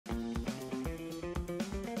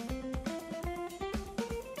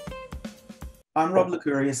I'm Rob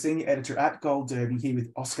Licuria, Senior Editor at Gold Derby, here with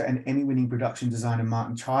Oscar and Emmy-winning production designer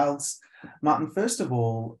Martin Childs. Martin, first of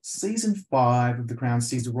all, season 5 of The Crown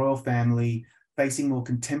sees the royal family facing more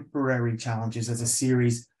contemporary challenges as the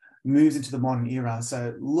series moves into the modern era.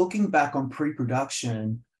 So looking back on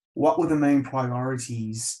pre-production, what were the main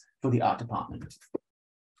priorities for the art department?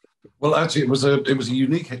 Well, actually, it was a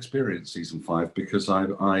unique experience, season 5, because I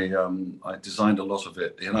designed a lot of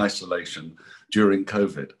it in isolation during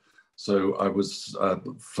COVID. So I was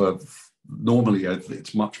normally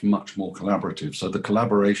it's much more collaborative. So the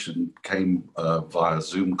collaboration came via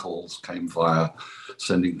Zoom calls, came via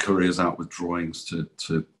sending couriers out with drawings to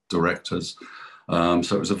directors. So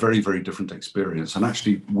it was a very different experience. And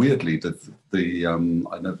actually, weirdly, I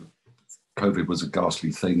know COVID was a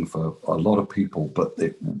ghastly thing for a lot of people, but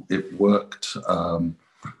it worked.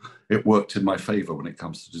 It worked in my favor when it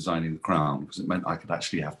comes to designing the crown, because it meant I could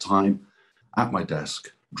actually have time at my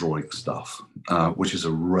desk drawing stuff, which is a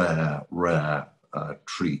rare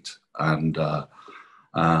treat. And so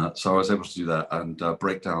I was able to do that and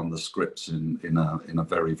break down the scripts in a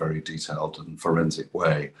very detailed and forensic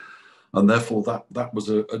way. And therefore, that was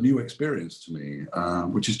a new experience to me,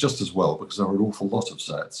 which is just as well, because there are an awful lot of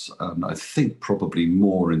sets, and I think probably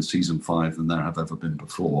more in season 5 than there have ever been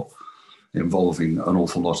before, involving an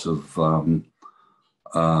awful lot of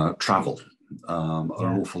travel, an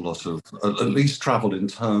awful lot of, at least travel in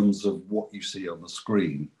terms of what you see on the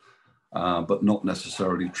screen, but not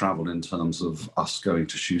necessarily travel in terms of us going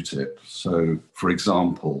to shoot it. So, for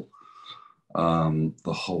example,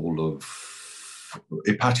 the whole of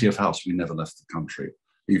Ipatieff House, we never left the country,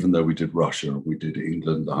 even though we did Russia, we did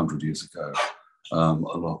England 100 years ago. A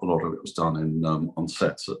lot of it was done on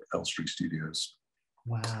sets at Elstree Studios.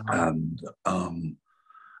 Wow.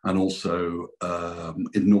 And also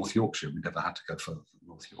in North Yorkshire, we never had to go further than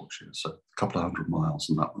North Yorkshire, so a couple of 100 miles,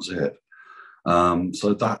 and that was it.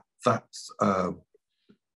 So that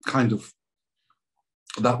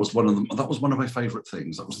was one of my favourite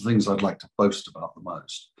things. That was the things I'd like to boast about the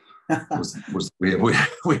most. was we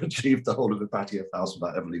achieved the whole of Ipatieff House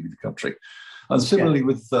without ever leaving the country. And similarly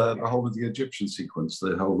with the whole of the Egyptian sequence,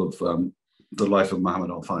 the whole of the life of Muhammad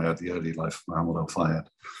al-Fayed, the early life of Muhammad al-Fayed.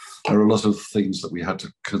 There are a lot of things that we had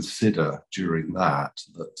to consider during that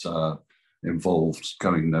involved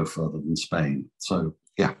going no further than Spain. So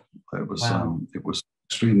yeah, it was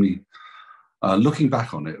extremely, looking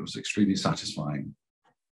back on it, it was extremely satisfying.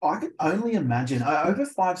 I can only imagine over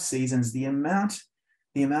 5 seasons, the amount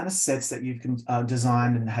of sets that you've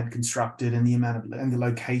designed and had constructed, and the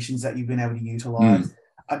locations that you've been able to utilize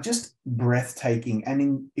are just breathtaking. And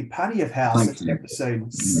in Ipatieff House, it's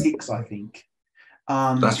episode 6, I think.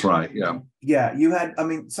 That's right. Yeah. Yeah, you had. I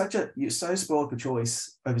mean, you're so spoiled for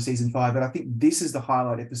choice over season 5, but I think this is the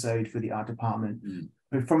highlight episode for the art department,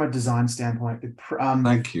 from a design standpoint.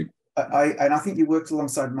 Thank you. I think you worked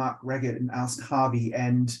alongside Mark Reggett and Alistair Harvey,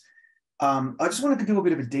 and I just wanted to do a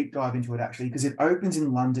bit of a deep dive into it, actually, because it opens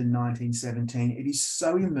in London 1917. It is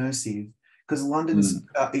so immersive because London's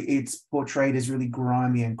it's portrayed as really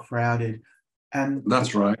grimy and crowded, and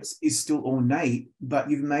that's right, is still ornate, but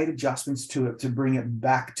you've made adjustments to it to bring it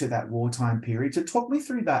back to that wartime period. So talk me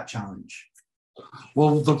through that challenge.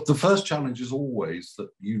 Well, the first challenge is always that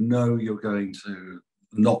you're going to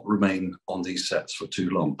not remain on these sets for too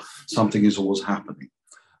long. Something is always happening.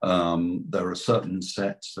 There are certain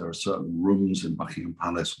sets, there are certain rooms in Buckingham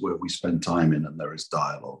Palace where we spend time in and there is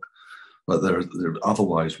dialogue. But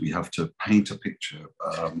otherwise we have to paint a picture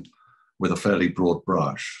with a fairly broad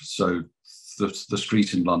brush. So the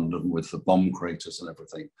street in London with the bomb craters and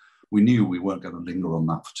everything, we knew we weren't going to linger on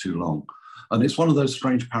that for too long. And it's one of those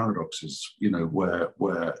strange paradoxes,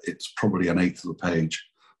 where it's probably an eighth of a page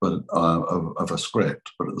of a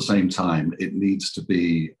script, but at the same time, it needs to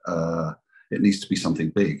be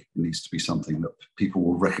something big. It needs to be something that people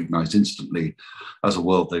will recognize instantly as a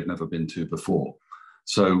world they've never been to before.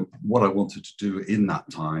 So what I wanted to do in that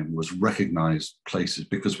time was recognize places,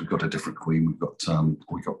 because we've got a different queen.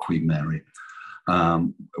 We've got Queen Mary.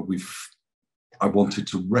 I wanted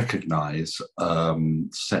to recognize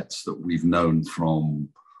sets that we've known from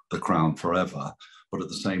The Crown forever, but at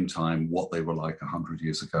the same time, what they were like 100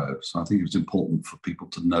 years ago. So I think it was important for people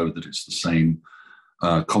to know that it's the same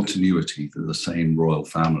continuity, the same royal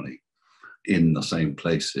family in the same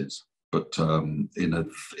places, but in a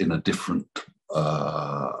different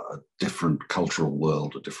cultural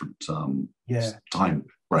world, a different time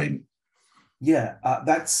frame. Yeah,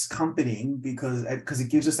 that's comforting because it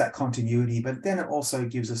gives us that continuity, but then it also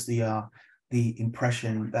gives us the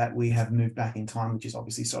impression that we have moved back in time, which is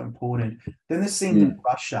obviously so important. Then the scene in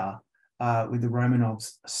Russia, with the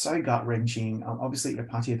Romanovs, so gut-wrenching. Obviously,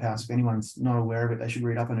 Ipatieff House, if anyone's not aware of it, they should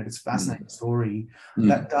read up on it. It's a fascinating story.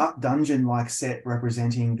 That dark dungeon-like set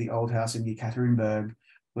representing the old house in Yekaterinburg,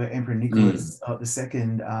 where Emperor Nicholas II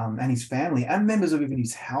and his family and members of even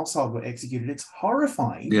his household were executed. It's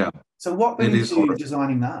horrifying. Yeah. So what went into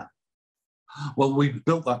designing that? Well, we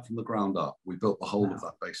built that from the ground up. We built the whole of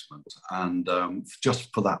that basement, and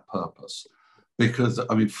just for that purpose. Because,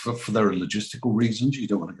 I mean, for there are logistical reasons. You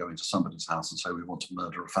don't want to go into somebody's house and say, we want to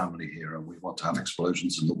murder a family here, and we want to have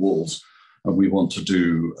explosions in the walls, and we want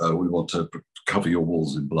to cover your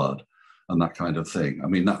walls in blood, and that kind of thing. I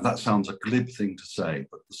mean, that sounds a glib thing to say,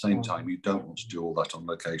 but at the same time, you don't want to do all that on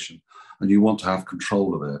location, and you want to have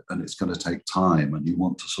control of it, and it's going to take time, and you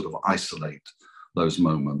want to sort of isolate those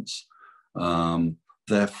moments.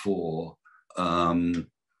 Therefore,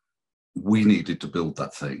 we needed to build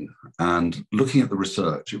that thing. And looking at the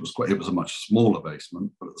research, it was a much smaller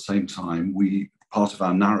basement, but at the same time, part of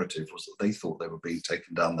our narrative was that they thought they were being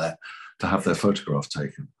taken down there to have their photograph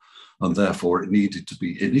taken. And therefore, it needed to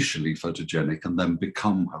be initially photogenic and then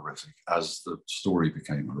become horrific as the story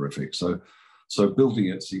became horrific. So building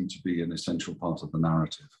it seemed to be an essential part of the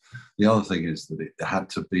narrative. The other thing is that it had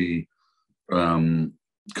to be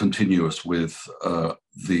continuous with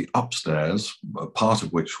the upstairs, part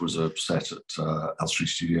of which was a set at Elstree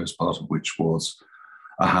Studios, part of which was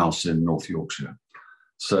a house in North Yorkshire.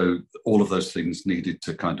 So all of those things needed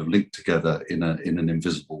to kind of link together in an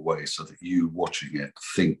invisible way, so that you watching it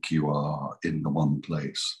think you are in the one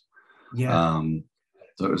place. Yeah.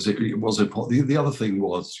 So it was important. The other thing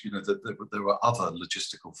was, that there were other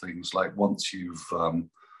logistical things, like once you've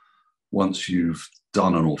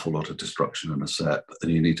done an awful lot of destruction in a set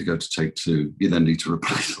and you need to go to take two, you then need to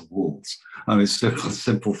replace the walls. I mean,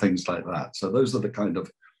 simple things like that. So those are the kind of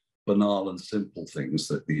banal and simple things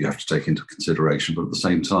that you have to take into consideration. But at the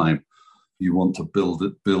same time, you want to build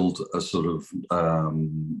a sort of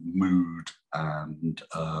mood and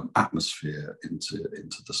atmosphere into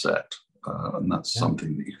the set. And that's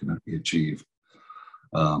something that you can only achieve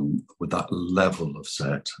with that level of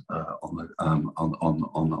set on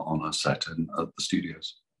a set at the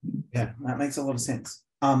studios. Yeah, that makes a lot of sense.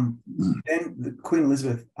 Then Queen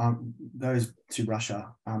Elizabeth goes to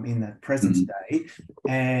Russia in the present day,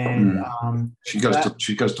 and she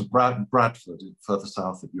goes to Bradford, further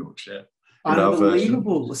south of Yorkshire.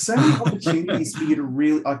 Unbelievable! So many opportunities for you to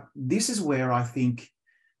really. This is where I think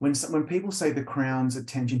when people say The Crown's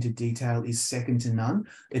attention to detail is second to none,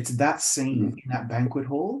 it's that scene in that banquet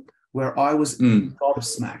hall where I was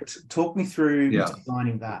gobsmacked. Talk me through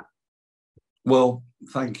designing that. Well,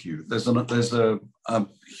 thank you. There's a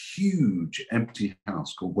huge empty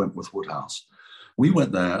house called Wentworth Woodhouse. We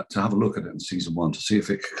went there to have a look at it in season 1 to see if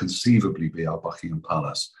it could conceivably be our Buckingham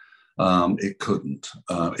Palace. It couldn't.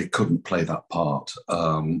 It couldn't play that part.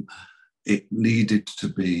 It needed to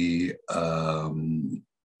be.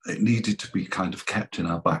 It needed to be kind of kept in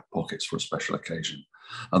our back pockets for a special occasion,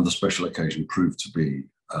 and the special occasion proved to be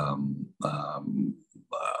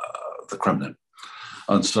the Kremlin.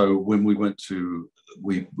 And so when we went to,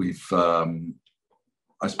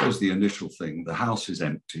 I suppose the initial thing, the house is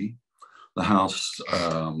empty. The house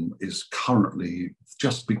is currently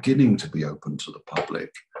just beginning to be open to the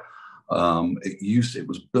public. It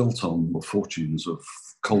was built on the fortunes of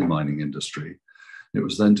coal mining industry. It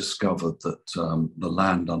was then discovered that the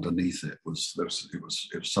land underneath it was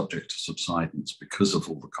subject to subsidence because of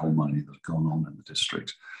all the coal mining that had gone on in the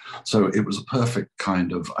district. So it was a perfect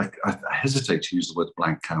kind of, I hesitate to use the word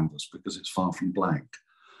blank canvas because it's far from blank.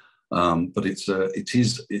 But it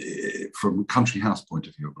is from a country house point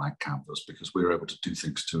of view, a blank canvas, because we were able to do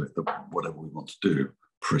things to it that whatever we want to do,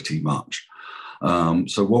 pretty much.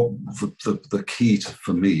 So what the key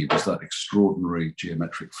for me was that extraordinary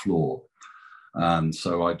geometric floor. And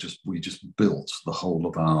so we just built the whole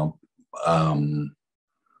of our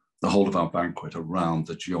banquet around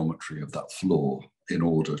the geometry of that floor, in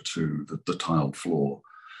order to the tiled floor,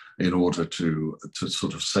 in order to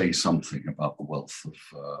sort of say something about the wealth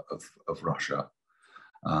of Russia,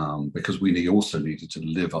 because we also needed to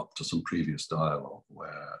live up to some previous dialogue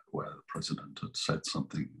where the president had said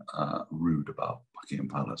something rude about Buckingham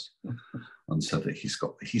Palace and said that he's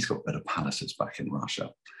got better palaces back in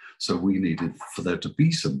Russia. So we needed for there to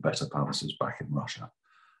be some better palaces back in Russia.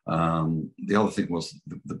 The other thing was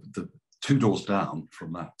the 2 doors down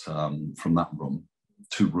from that room,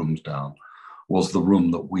 2 rooms down, was the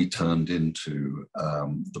room that we turned into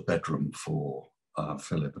the bedroom for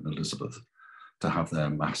Philip and Elizabeth to have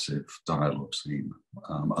their massive dialogue scene.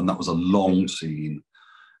 And that was a long scene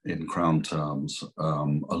in Crown terms,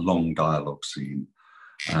 a long dialogue scene.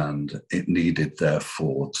 and it needed,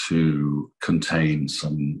 therefore, to contain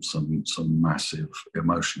some massive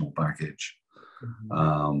emotional baggage,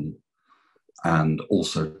 and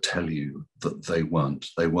also tell you that they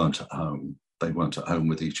weren't at home. They weren't at home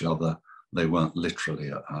with each other. They weren't literally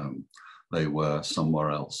at home. They were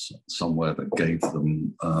somewhere else, somewhere that gave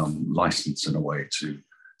them license in a way to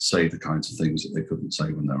say the kinds of things that they couldn't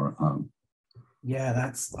say when they were at home. Yeah,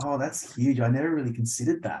 that's huge. I never really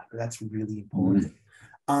considered that, but that's really important.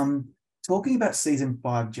 Talking about season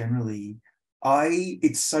 5 generally,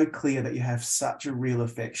 it's so clear that you have such a real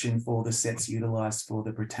affection for the sets utilized for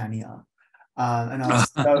the Britannia. And I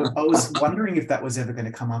was wondering if that was ever going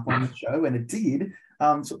to come up on the show, and it did.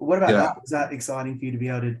 So what about that? Was that exciting for you to be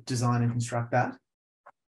able to design and construct that?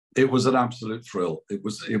 It was an absolute thrill. It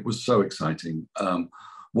was so exciting.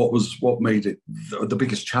 What made it the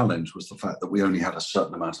biggest challenge was the fact that we only had a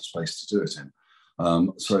certain amount of space to do it in.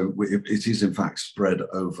 So it is in fact spread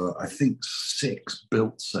over, I think, 6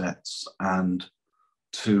 built sets and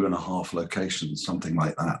 2.5 locations, something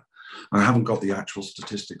like that. I haven't got the actual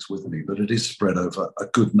statistics with me, but it is spread over a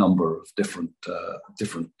good number of different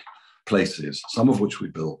places, some of which we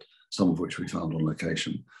built, some of which we found on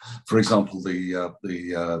location. For example, the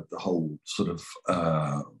whole sort of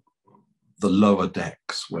the lower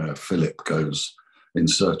decks where Philip goes in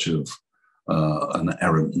search of an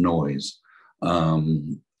errant noise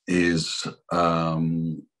is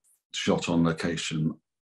shot on location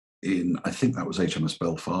in, I think that was HMS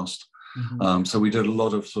Belfast. So we did a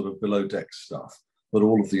lot of sort of below deck stuff, but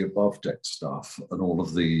all of the above deck stuff and all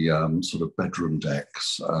of the sort of bedroom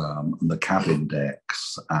decks and the cabin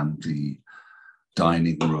decks and the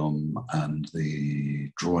dining room and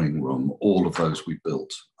the drawing room, all of those we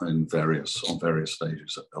built on various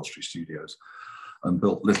stages at Elstree Studios, and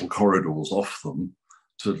built little corridors off them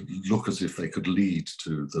to look as if they could lead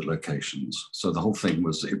to the locations. So the whole thing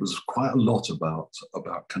was quite a lot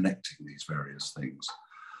about connecting these various things.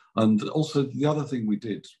 And also the other thing we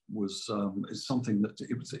did was is something that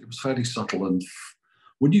it was fairly subtle. And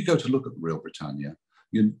when you go to look at the real Britannia,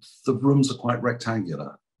 the rooms are quite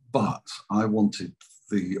rectangular, but I wanted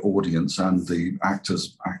the audience and the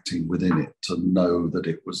actors acting within it to know that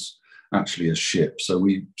it was actually a ship. So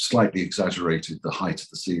we slightly exaggerated the height of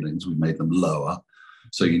the ceilings. We made them lower,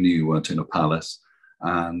 so you knew you weren't in a palace.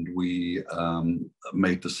 And we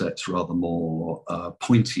made the sets rather more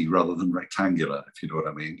pointy rather than rectangular, if you know what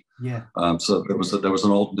I mean. Yeah. So there was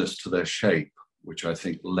an oddness to their shape, which I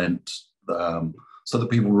think lent so that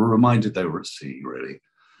people were reminded they were at sea, really.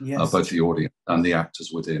 Yes. Both the audience and the actors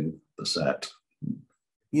within the set.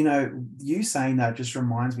 You know, you saying that just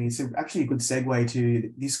reminds me, it's actually a good segue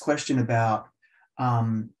to this question about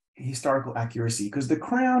historical accuracy, because The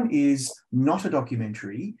Crown is not a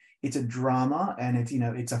documentary. It's a drama, and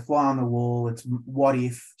it's a fly on the wall. It's what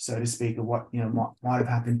if, so to speak, of what might have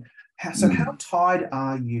happened. How tied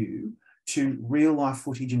are you to real life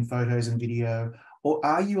footage and photos and video, or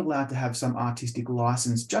are you allowed to have some artistic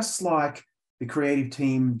license, just like the creative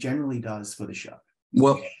team generally does for the show?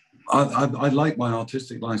 Well, I like my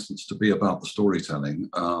artistic license to be about the storytelling,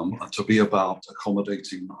 to be about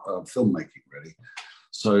accommodating filmmaking, really.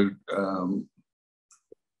 So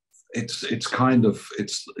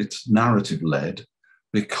it's narrative led,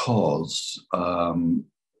 because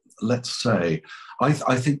let's say I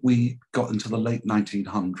think we got into the late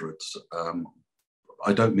 1900s.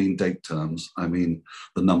 I don't mean date terms, I mean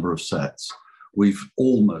the number of sets. We've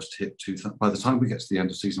almost hit 2,000. By the time we get to the end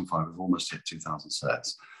of season 5, we've almost hit 2,000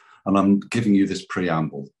 sets. And I'm giving you this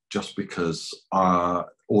preamble just because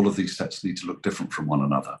all of these sets need to look different from one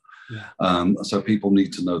another. Yeah. So people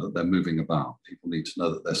need to know that they're moving about. People need to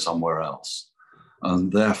know that they're somewhere else.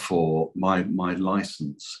 And therefore, my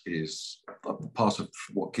license is part of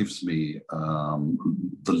what gives me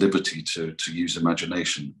the liberty to use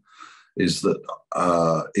imagination, is that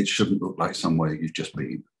it shouldn't look like somewhere you've just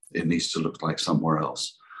been. It needs to look like somewhere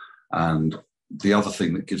else. And the other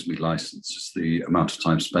thing that gives me license is the amount of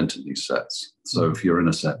time spent in these sets. So if you're in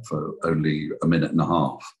a set for only a minute and a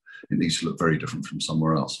half, it needs to look very different from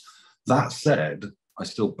somewhere else. That said, I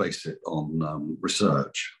still base it on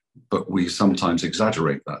research, but we sometimes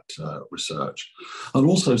exaggerate that research, and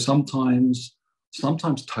also sometimes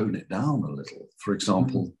tone it down a little. For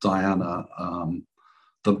example, Diana,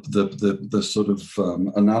 the sort of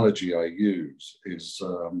analogy I use is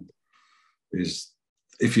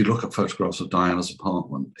if you look at photographs of Diana's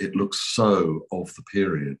apartment, it looks so of the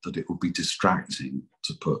period that it would be distracting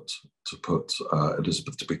to put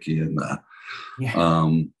Elizabeth Debicki in there.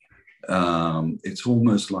 Yeah. It's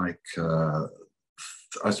almost like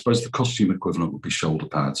I suppose the costume equivalent would be shoulder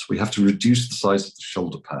pads. We have to reduce the size of the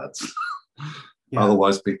shoulder pads Yeah.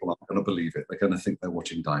 Otherwise, people aren't going to believe it. They're going to think they're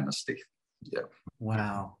watching Dynasty. Yeah.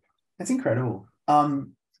 Wow. That's incredible. I want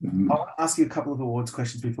to ask you a couple of awards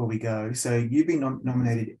questions before we go. So you've been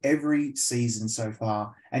nominated every season so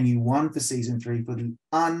far, and you won for season 3 for the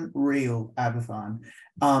unreal Abathon.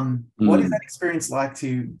 What is that experience like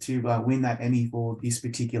to win that Emmy for this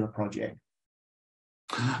particular project?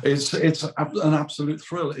 It's an absolute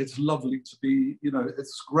thrill. It's lovely to be,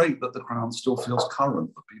 it's great that The Crown still feels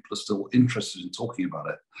current, that people are still interested in talking about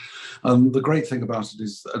it. The great thing about it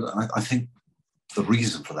is, I think the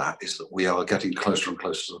reason for that is that we are getting closer and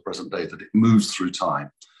closer to the present day, that it moves through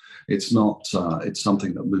time. It's not, it's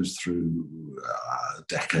something that moves through a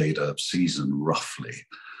decade, a season, roughly.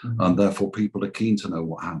 And therefore people are keen to know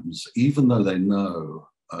what happens, even though they know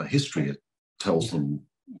history tells them,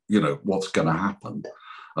 what's going to happen.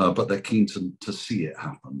 But they're keen to see it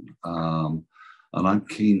happen. And I'm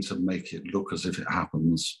keen to make it look as if it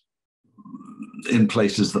happens in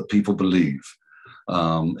places that people believe,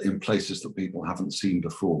 in places that people haven't seen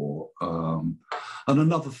before. And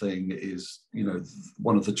another thing is,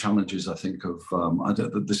 one of the challenges I think of,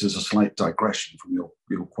 this is a slight digression from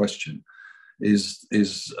your question, is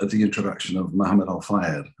the introduction of Muhammad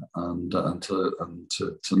Al-Fayed, and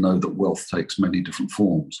to know that wealth takes many different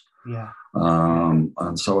forms. Yeah.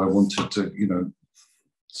 And so I wanted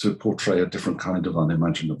to portray a different kind of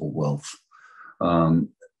unimaginable wealth,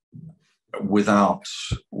 without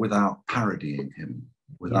parodying him,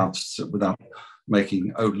 without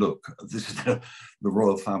making, oh look, this is the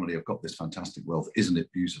royal family have got this fantastic wealth, isn't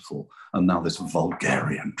it beautiful? And now this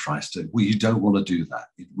vulgarian tries to, well, you don't want to do that.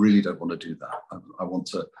 You really don't want to do that. I want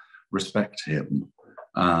to respect him,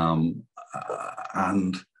 and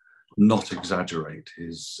not exaggerate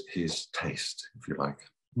his taste, if you like.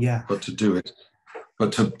 Yeah. But to do it,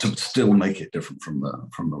 but to still make it different from the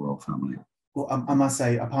royal family. Well, I must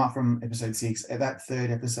say, apart from episode 6, that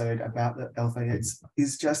third episode about the Al-Fayeds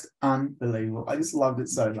is just unbelievable. I just loved it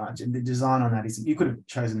so much, and the design on that is, you could have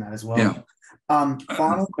chosen that as well. Yeah.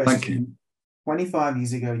 Final question. Thank you. 25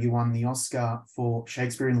 years ago, you won the Oscar for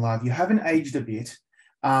Shakespeare in Love. You haven't aged a bit.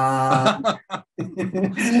 Sorry,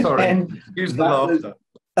 use the laughter.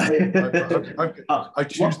 I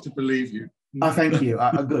choose to believe you. Oh, thank you.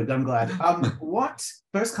 Good. I'm glad. What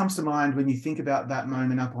first comes to mind when you think about that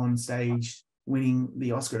moment up on stage, winning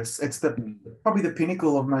the Oscar? It's probably the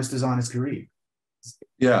pinnacle of most designers' career.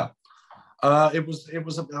 Yeah, it was.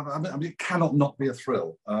 It cannot not be a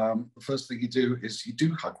thrill. The first thing you do is you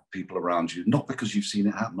do hug people around you, not because you've seen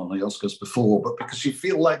it happen on the Oscars before, but because you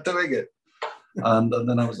feel like doing it. And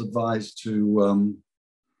then I was advised to,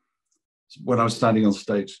 when I was standing on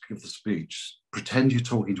stage to give the speech, pretend you're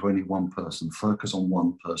talking to only one person, focus on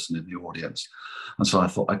one person in the audience. And so I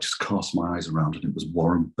thought I'd just cast my eyes around, and it was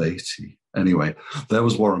Warren Beatty. Anyway, there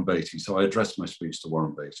was Warren Beatty. So I addressed my speech to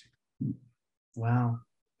Warren Beatty. Wow.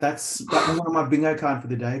 That was one of my bingo card for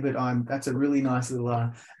the day, but that's a really nice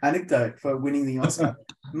little anecdote for winning the Oscar.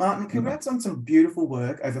 Martin, congrats on some beautiful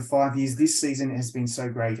work over 5 years. This season has been so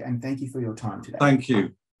great, and thank you for your time today. Thank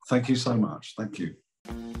you. Thank you so much. Thank you.